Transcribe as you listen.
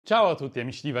Ciao a tutti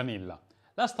amici di Vanilla!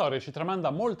 La storia ci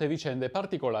tramanda molte vicende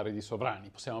particolari di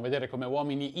sovrani. Possiamo vedere come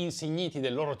uomini insigniti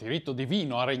del loro diritto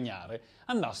divino a regnare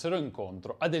andassero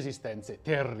incontro ad esistenze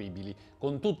terribili,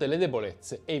 con tutte le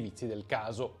debolezze e i vizi del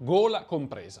caso, gola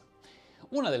compresa.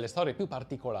 Una delle storie più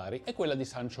particolari è quella di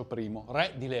Sancho I,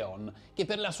 re di León, che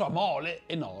per la sua mole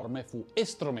enorme fu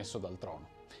estromesso dal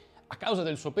trono. A causa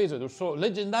del suo peso e del suo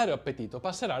leggendario appetito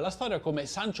passerà alla storia come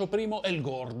Sancho I il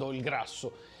Gordo, il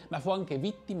Grasso, ma fu anche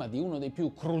vittima di uno dei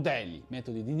più crudeli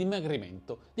metodi di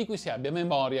dimagrimento di cui si abbia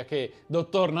memoria, che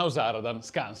Dr Nowzaradan,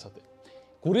 scansate.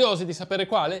 Curiosi di sapere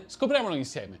quale? Scopriamolo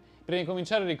insieme. Prima di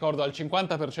cominciare ricordo al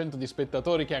 50% di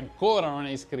spettatori che ancora non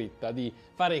è iscritta di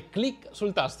fare clic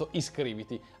sul tasto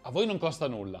iscriviti. A voi non costa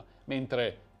nulla,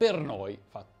 mentre per noi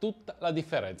fa tutta la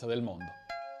differenza del mondo.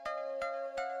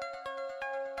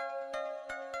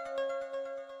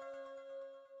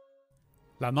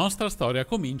 La nostra storia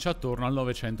comincia attorno al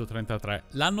 933,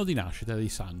 l'anno di nascita di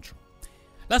Sancho.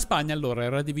 La Spagna allora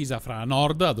era divisa fra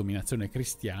nord, a dominazione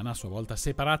cristiana, a sua volta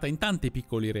separata in tanti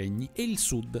piccoli regni, e il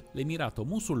sud, l'emirato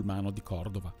musulmano di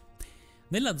Cordova.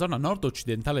 Nella zona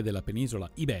nord-occidentale della penisola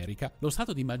iberica, lo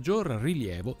stato di maggior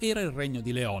rilievo era il regno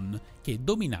di León, che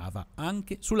dominava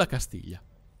anche sulla Castiglia.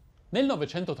 Nel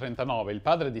 939 il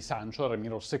padre di Sancho,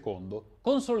 Ramiro II,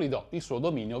 consolidò il suo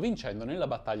dominio vincendo nella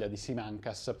battaglia di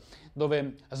Simancas,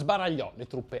 dove sbaragliò le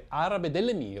truppe arabe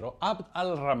dell'emiro Abd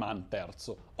al-Rahman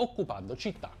III, occupando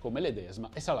città come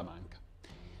Ledesma e Salamanca.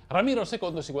 Ramiro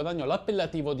II si guadagnò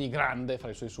l'appellativo di Grande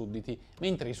fra i suoi sudditi,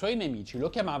 mentre i suoi nemici lo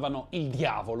chiamavano il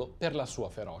Diavolo per la sua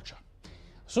ferocia.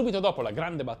 Subito dopo la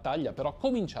grande battaglia, però,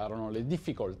 cominciarono le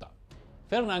difficoltà.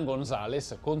 Fernán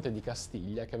González, conte di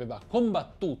Castiglia, che aveva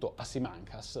combattuto a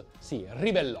Simancas, si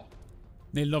ribellò.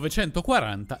 Nel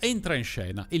 940 entra in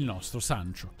scena il nostro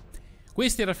Sancho.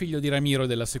 Questi era figlio di Ramiro e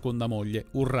della seconda moglie,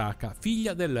 Urraca,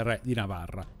 figlia del re di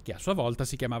Navarra, che a sua volta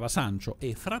si chiamava Sancho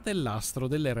e fratellastro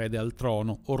dell'erede al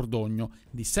trono, Ordogno,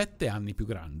 di 7 anni più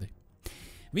grande.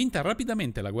 Vinta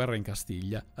rapidamente la guerra in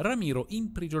Castiglia, Ramiro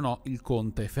imprigionò il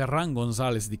conte Ferran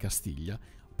González di Castiglia,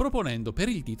 proponendo per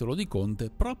il titolo di conte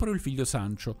proprio il figlio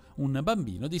Sancho, un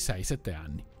bambino di 6-7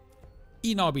 anni.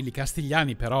 I nobili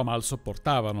castigliani però mal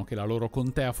sopportavano che la loro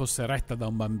contea fosse retta da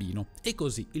un bambino, e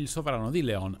così il sovrano di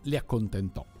León li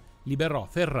accontentò, liberò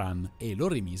Ferran e lo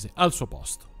rimise al suo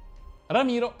posto.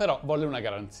 Ramiro però volle una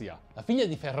garanzia. La figlia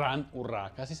di Ferran,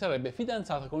 Urraca, si sarebbe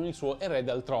fidanzata con il suo erede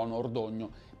al trono,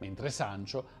 Ordogno, mentre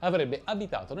Sancho avrebbe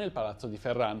abitato nel palazzo di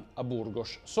Ferran, a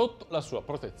Burgos, sotto la sua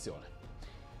protezione.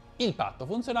 Il patto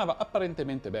funzionava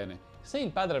apparentemente bene. Se il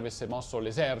padre avesse mosso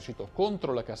l'esercito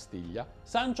contro la Castiglia,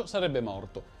 Sancho sarebbe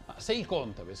morto, ma se il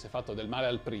conte avesse fatto del male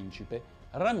al principe,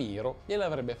 Ramiro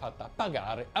gliel'avrebbe fatta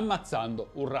pagare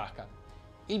ammazzando Urraca.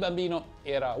 Il bambino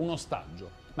era un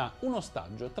ostaggio, ma un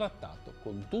ostaggio trattato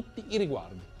con tutti i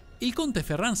riguardi. Il conte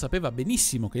Ferran sapeva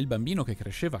benissimo che il bambino che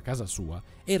cresceva a casa sua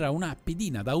era una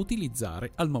pedina da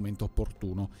utilizzare al momento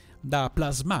opportuno, da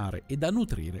plasmare e da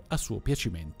nutrire a suo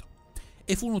piacimento.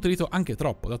 E fu nutrito anche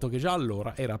troppo, dato che già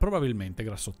allora era probabilmente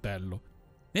grassottello.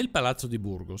 Nel palazzo di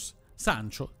Burgos,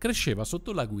 Sancho cresceva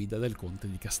sotto la guida del conte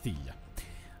di Castiglia.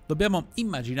 Dobbiamo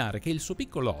immaginare che il suo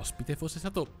piccolo ospite fosse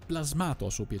stato plasmato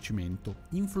a suo piacimento,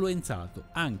 influenzato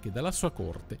anche dalla sua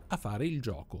corte a fare il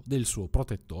gioco del suo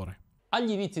protettore.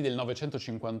 Agli inizi del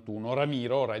 951,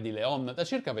 Ramiro, re di León da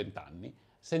circa 20 anni,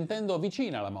 sentendo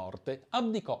vicina la morte,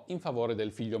 abdicò in favore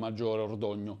del figlio maggiore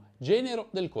Ordogno, genero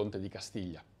del conte di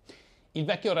Castiglia. Il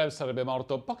vecchio re sarebbe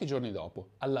morto pochi giorni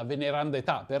dopo, alla veneranda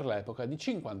età per l'epoca di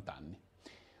 50 anni.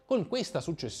 Con questa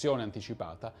successione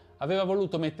anticipata aveva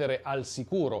voluto mettere al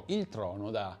sicuro il trono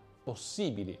da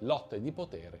possibili lotte di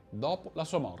potere dopo la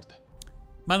sua morte.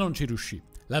 Ma non ci riuscì.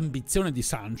 L'ambizione di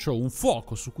Sancho, un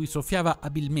fuoco su cui soffiava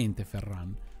abilmente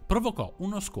Ferran, provocò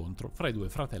uno scontro fra i due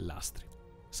fratellastri.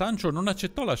 Sancho non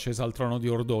accettò l'ascesa al trono di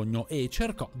Ordogno e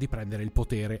cercò di prendere il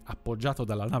potere appoggiato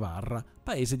dalla Navarra,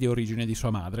 paese di origine di sua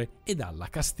madre, e dalla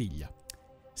Castiglia.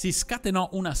 Si scatenò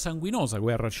una sanguinosa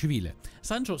guerra civile.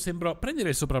 Sancho sembrò prendere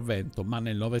il sopravvento, ma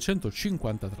nel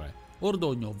 953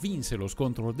 Ordogno vinse lo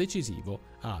scontro decisivo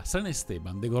a San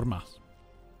Esteban de Gormaz.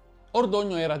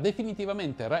 Ordogno era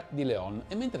definitivamente re di León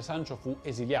e mentre Sancho fu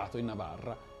esiliato in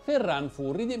Navarra, Ferran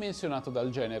fu ridimensionato dal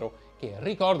genero che,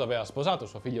 ricordo, aveva sposato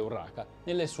sua figlia Urraca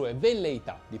nelle sue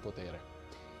velleità di potere.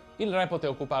 Il re poté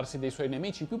occuparsi dei suoi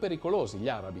nemici più pericolosi, gli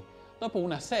arabi. Dopo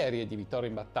una serie di vittorie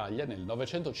in battaglia, nel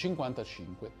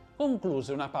 955,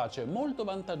 concluse una pace molto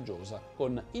vantaggiosa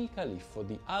con il califfo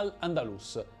di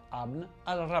Al-Andalus, Abd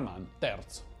al-Rahman III.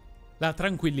 La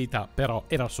tranquillità però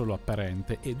era solo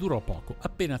apparente e durò poco,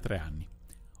 appena 3 anni.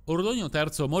 Ordonio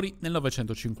III morì nel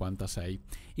 956.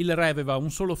 Il re aveva un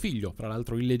solo figlio, tra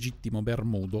l'altro illegittimo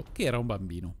Bermudo, che era un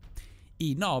bambino.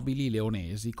 I nobili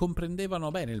leonesi comprendevano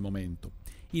bene il momento.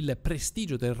 Il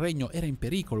prestigio del regno era in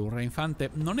pericolo, un re infante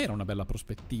non era una bella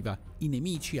prospettiva. I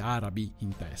nemici arabi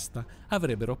in testa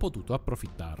avrebbero potuto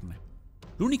approfittarne.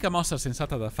 L'unica mossa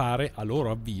sensata da fare, a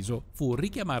loro avviso, fu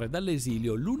richiamare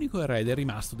dall'esilio l'unico erede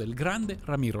rimasto del grande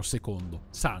Ramiro II,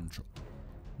 Sancho.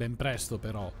 Ben presto,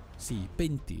 però, si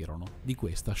pentirono di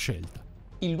questa scelta.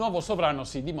 Il nuovo sovrano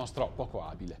si dimostrò poco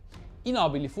abile. I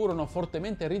nobili furono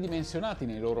fortemente ridimensionati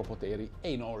nei loro poteri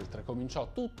e inoltre cominciò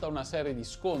tutta una serie di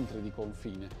scontri di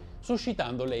confine,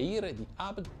 suscitando le ire di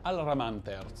Abd al-Rahman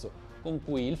III, con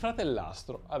cui il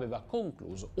fratellastro aveva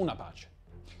concluso una pace.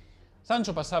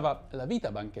 Sancho passava la vita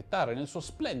a banchettare nel suo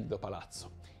splendido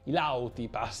palazzo. I lauti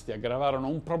pasti aggravarono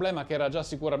un problema che era già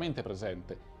sicuramente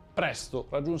presente. Presto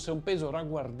raggiunse un peso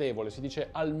ragguardevole, si dice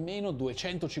almeno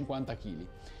 250 kg.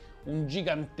 Un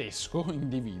gigantesco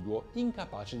individuo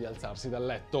incapace di alzarsi dal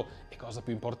letto e, cosa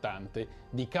più importante,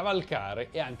 di cavalcare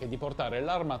e anche di portare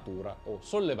l'armatura o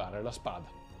sollevare la spada.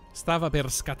 Stava per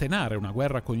scatenare una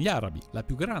guerra con gli arabi, la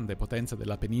più grande potenza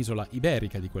della penisola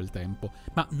iberica di quel tempo,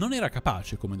 ma non era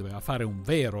capace, come doveva fare un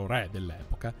vero re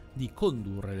dell'epoca, di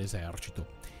condurre l'esercito.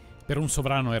 Per un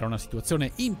sovrano era una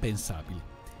situazione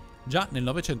impensabile. Già nel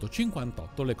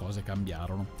 958 le cose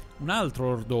cambiarono. Un altro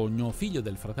Ordonio, figlio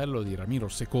del fratello di Ramiro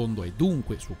II e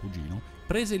dunque suo cugino,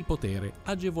 prese il potere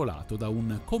agevolato da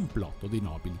un complotto di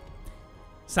nobili.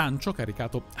 Sancho,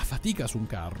 caricato a fatica su un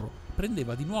carro,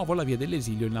 prendeva di nuovo la via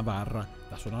dell'esilio in Navarra,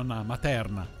 da sua nonna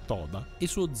materna, Toda, e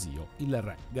suo zio, il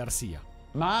re Garcia.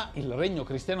 Ma il regno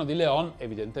cristiano di León,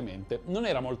 evidentemente, non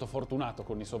era molto fortunato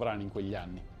con i sovrani in quegli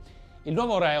anni. Il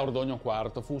nuovo re Ordonio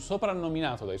IV fu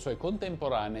soprannominato dai suoi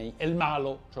contemporanei El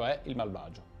Malo, cioè il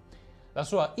malvagio. La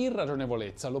sua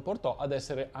irragionevolezza lo portò ad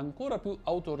essere ancora più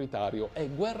autoritario e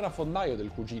guerrafondaio del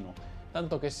cugino,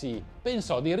 tanto che si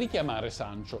pensò di richiamare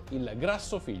Sancho, il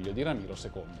grasso figlio di Ramiro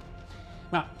II.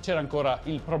 Ma c'era ancora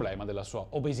il problema della sua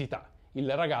obesità.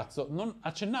 Il ragazzo non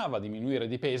accennava a diminuire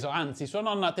di peso, anzi sua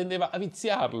nonna tendeva a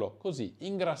viziarlo, così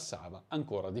ingrassava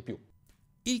ancora di più.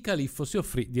 Il califfo si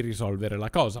offrì di risolvere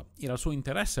la cosa. Era suo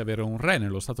interesse avere un re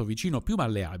nello stato vicino più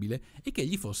malleabile e che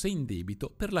gli fosse in debito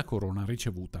per la corona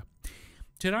ricevuta.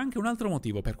 C'era anche un altro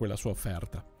motivo per quella sua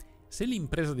offerta. Se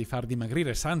l'impresa di far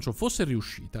dimagrire Sancho fosse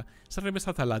riuscita, sarebbe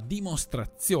stata la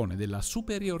dimostrazione della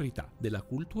superiorità della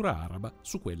cultura araba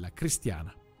su quella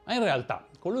cristiana. Ma in realtà,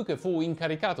 colui che fu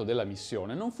incaricato della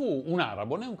missione non fu un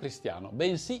arabo né un cristiano,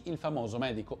 bensì il famoso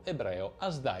medico ebreo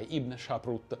Asdai ibn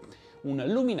Shaprut, un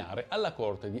luminare alla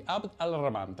corte di Abd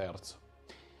al-Rahman III.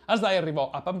 Asdai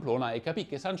arrivò a Pamplona e capì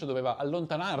che Sancho doveva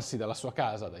allontanarsi dalla sua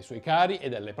casa, dai suoi cari e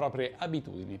dalle proprie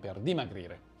abitudini per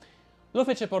dimagrire. Lo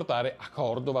fece portare a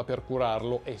Cordova per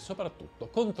curarlo e soprattutto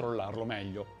controllarlo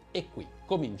meglio, e qui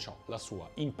cominciò la sua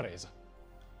impresa.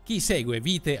 Chi segue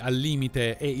Vite al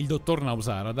limite e il Dr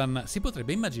Nowzaradan si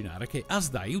potrebbe immaginare che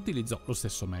Asdai utilizzò lo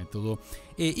stesso metodo,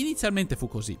 e inizialmente fu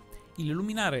così. Il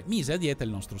luminare mise a dieta il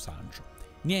nostro Sancho.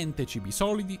 Niente cibi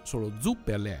solidi, solo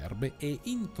zuppe alle erbe e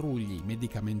intrugli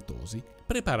medicamentosi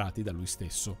preparati da lui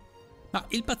stesso. Ma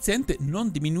il paziente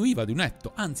non diminuiva di un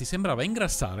etto, anzi sembrava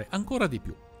ingrassare ancora di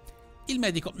più. Il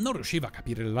medico non riusciva a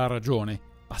capire la ragione,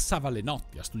 passava le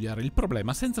notti a studiare il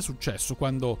problema senza successo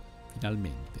quando,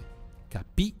 finalmente,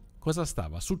 capì cosa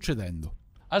stava succedendo.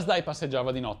 Asdai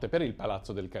passeggiava di notte per il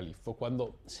palazzo del califfo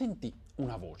quando sentì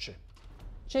una voce.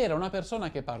 C'era una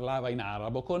persona che parlava in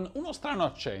arabo con uno strano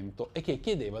accento e che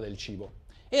chiedeva del cibo.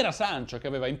 Era Sancho, che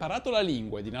aveva imparato la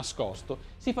lingua e di nascosto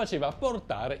si faceva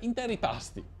portare interi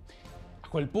pasti. A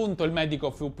quel punto il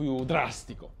medico fu più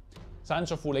drastico.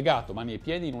 Sancho fu legato mani e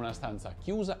piedi in una stanza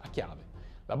chiusa a chiave.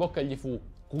 La bocca gli fu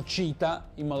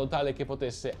cucita in modo tale che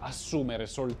potesse assumere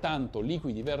soltanto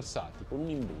liquidi versati con un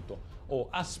imbuto o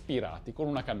aspirati con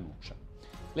una cannuccia.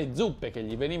 Le zuppe che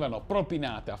gli venivano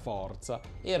propinate a forza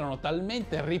erano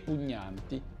talmente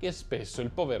ripugnanti che spesso il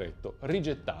poveretto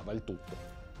rigettava il tutto.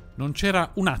 Non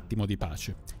c'era un attimo di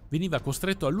pace. Veniva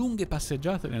costretto a lunghe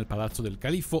passeggiate nel palazzo del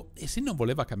califfo e se non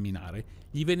voleva camminare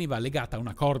gli veniva legata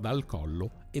una corda al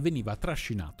collo e veniva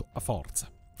trascinato a forza.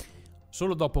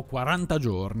 Solo dopo 40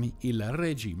 giorni il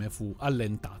regime fu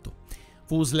allentato.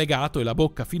 Fu slegato e la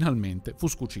bocca finalmente fu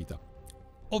scucita.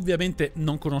 Ovviamente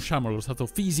non conosciamo lo stato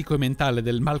fisico e mentale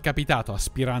del malcapitato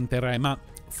aspirante re, ma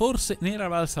forse ne era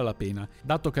valsa la pena,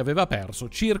 dato che aveva perso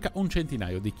circa un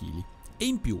centinaio di chili. E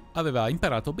in più aveva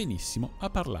imparato benissimo a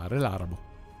parlare l'arabo.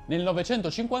 Nel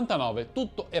 959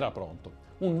 tutto era pronto.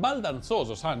 Un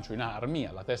baldanzoso Sancho in armi,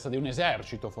 alla testa di un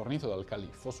esercito fornito dal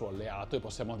califfo, suo alleato e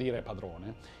possiamo dire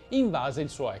padrone, invase il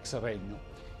suo ex regno.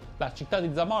 La città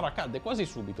di Zamora cadde quasi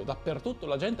subito, dappertutto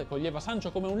la gente coglieva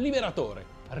Sancho come un liberatore,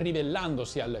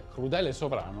 ribellandosi al crudele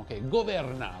sovrano che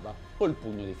governava col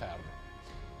pugno di ferro.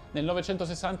 Nel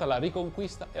 960 la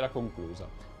riconquista era conclusa.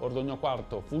 Ordoño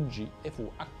IV fuggì e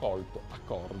fu accolto a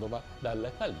Cordova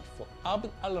dal califfo Abd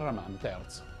al-Rahman III.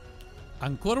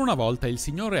 Ancora una volta il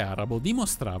signore arabo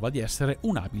dimostrava di essere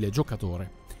un abile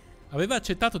giocatore. Aveva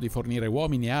accettato di fornire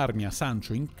uomini e armi a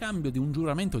Sancho in cambio di un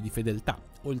giuramento di fedeltà,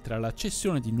 oltre alla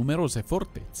cessione di numerose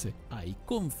fortezze ai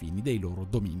confini dei loro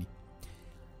domini.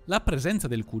 La presenza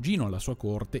del cugino alla sua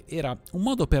corte era un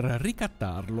modo per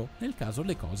ricattarlo nel caso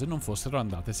le cose non fossero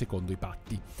andate secondo i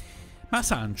patti. Ma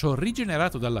Sancho,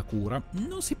 rigenerato dalla cura,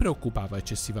 non si preoccupava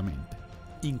eccessivamente.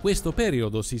 In questo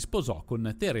periodo si sposò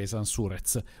con Teresa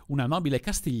Ansúrez, una nobile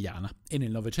castigliana, e nel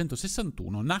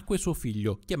 961 nacque suo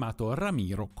figlio, chiamato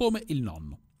Ramiro, come il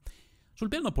nonno. Sul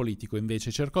piano politico, invece,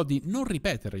 cercò di non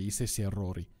ripetere gli stessi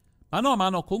errori. Mano a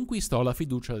mano conquistò la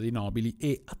fiducia dei nobili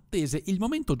e attese il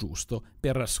momento giusto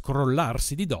per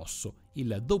scrollarsi di dosso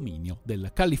il dominio del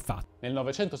califfato. Nel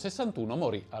 961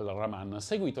 morì al-Rahman,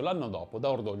 seguito l'anno dopo da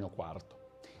Ordoño IV.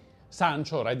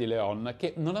 Sancho, re di León,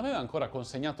 che non aveva ancora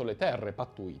consegnato le terre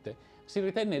pattuite, si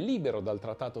ritenne libero dal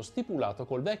trattato stipulato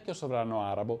col vecchio sovrano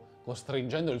arabo,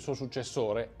 costringendo il suo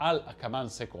successore, al-Kaman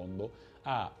II,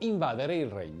 a invadere il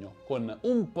regno con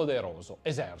un poderoso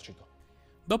esercito.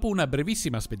 Dopo una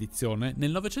brevissima spedizione,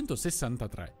 nel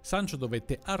 963 Sancho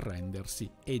dovette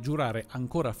arrendersi e giurare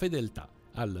ancora fedeltà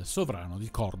al sovrano di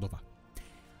Cordova.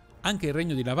 Anche il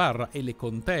regno di Navarra e le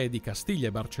contee di Castiglia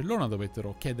e Barcellona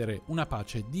dovettero chiedere una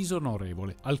pace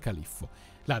disonorevole al califfo.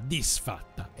 La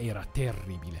disfatta era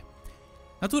terribile.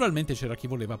 Naturalmente c'era chi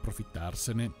voleva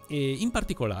approfittarsene, e in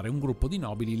particolare un gruppo di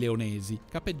nobili leonesi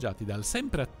capeggiati dal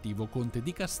sempre attivo conte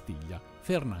di Castiglia,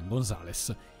 Fernán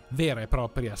González, vera e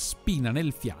propria spina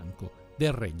nel fianco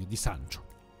del regno di Sancho.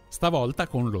 Stavolta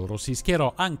con loro si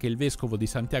schierò anche il vescovo di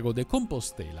Santiago de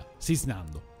Compostela,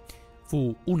 Cisnando.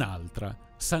 Fu un'altra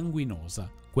sanguinosa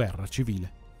guerra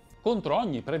civile. Contro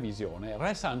ogni previsione,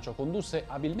 re Sancho condusse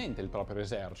abilmente il proprio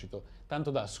esercito, tanto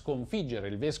da sconfiggere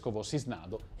il vescovo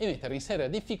Cisnado e mettere in seria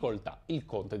difficoltà il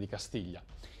conte di Castiglia.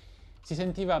 Si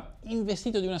sentiva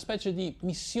investito di una specie di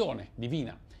missione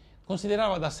divina.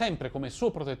 Considerava da sempre come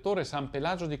suo protettore San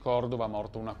Pelagio di Cordova,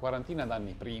 morto una quarantina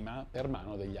d'anni prima per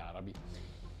mano degli arabi.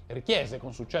 Richiese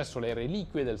con successo le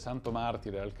reliquie del santo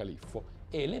martire al califfo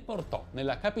e le portò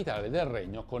nella capitale del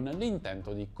regno con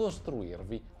l'intento di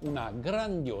costruirvi una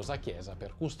grandiosa chiesa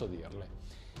per custodirle.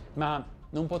 Ma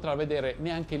non potrà vedere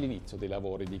neanche l'inizio dei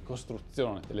lavori di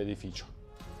costruzione dell'edificio.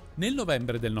 Nel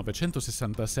novembre del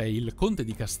 966 il conte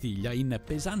di Castiglia, in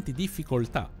pesanti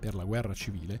difficoltà per la guerra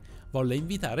civile, volle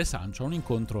invitare Sancho a un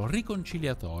incontro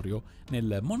riconciliatorio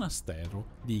nel monastero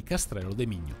di Castrelo de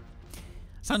Miño.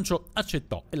 Sancho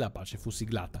accettò e la pace fu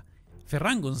siglata.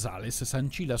 Fernán González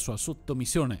sancì la sua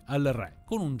sottomissione al re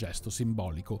con un gesto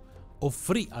simbolico.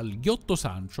 Offrì al ghiotto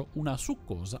Sancho una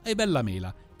succosa e bella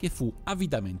mela che fu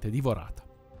avidamente divorata.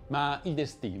 Ma il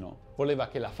destino voleva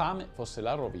che la fame fosse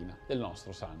la rovina del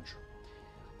nostro Sancho.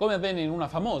 Come avvenne in una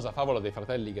famosa favola dei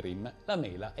fratelli Grimm, la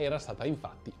mela era stata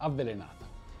infatti avvelenata.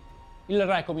 Il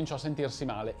re cominciò a sentirsi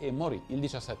male e morì il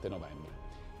 17 novembre.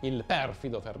 Il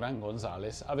perfido Fernán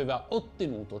González aveva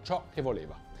ottenuto ciò che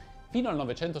voleva. Fino al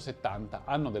 970,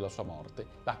 anno della sua morte,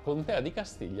 la contea di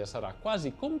Castiglia sarà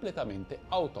quasi completamente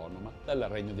autonoma dal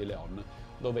regno di León,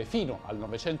 dove fino al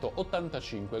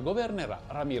 985 governerà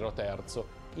Ramiro III,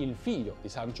 il figlio di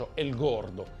Sancho el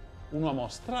Gordo, un uomo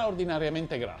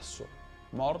straordinariamente grasso,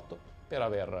 morto per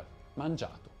aver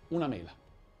mangiato una mela.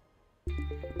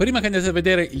 Prima che andiate a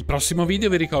vedere il prossimo video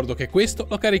vi ricordo che questo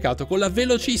l'ho caricato con la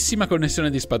velocissima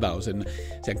connessione di Spadhausen.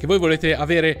 Se anche voi volete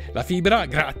avere la fibra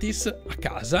gratis a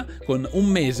casa con un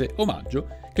mese omaggio,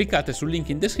 cliccate sul link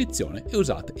in descrizione e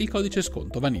usate il codice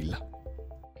sconto Vanilla.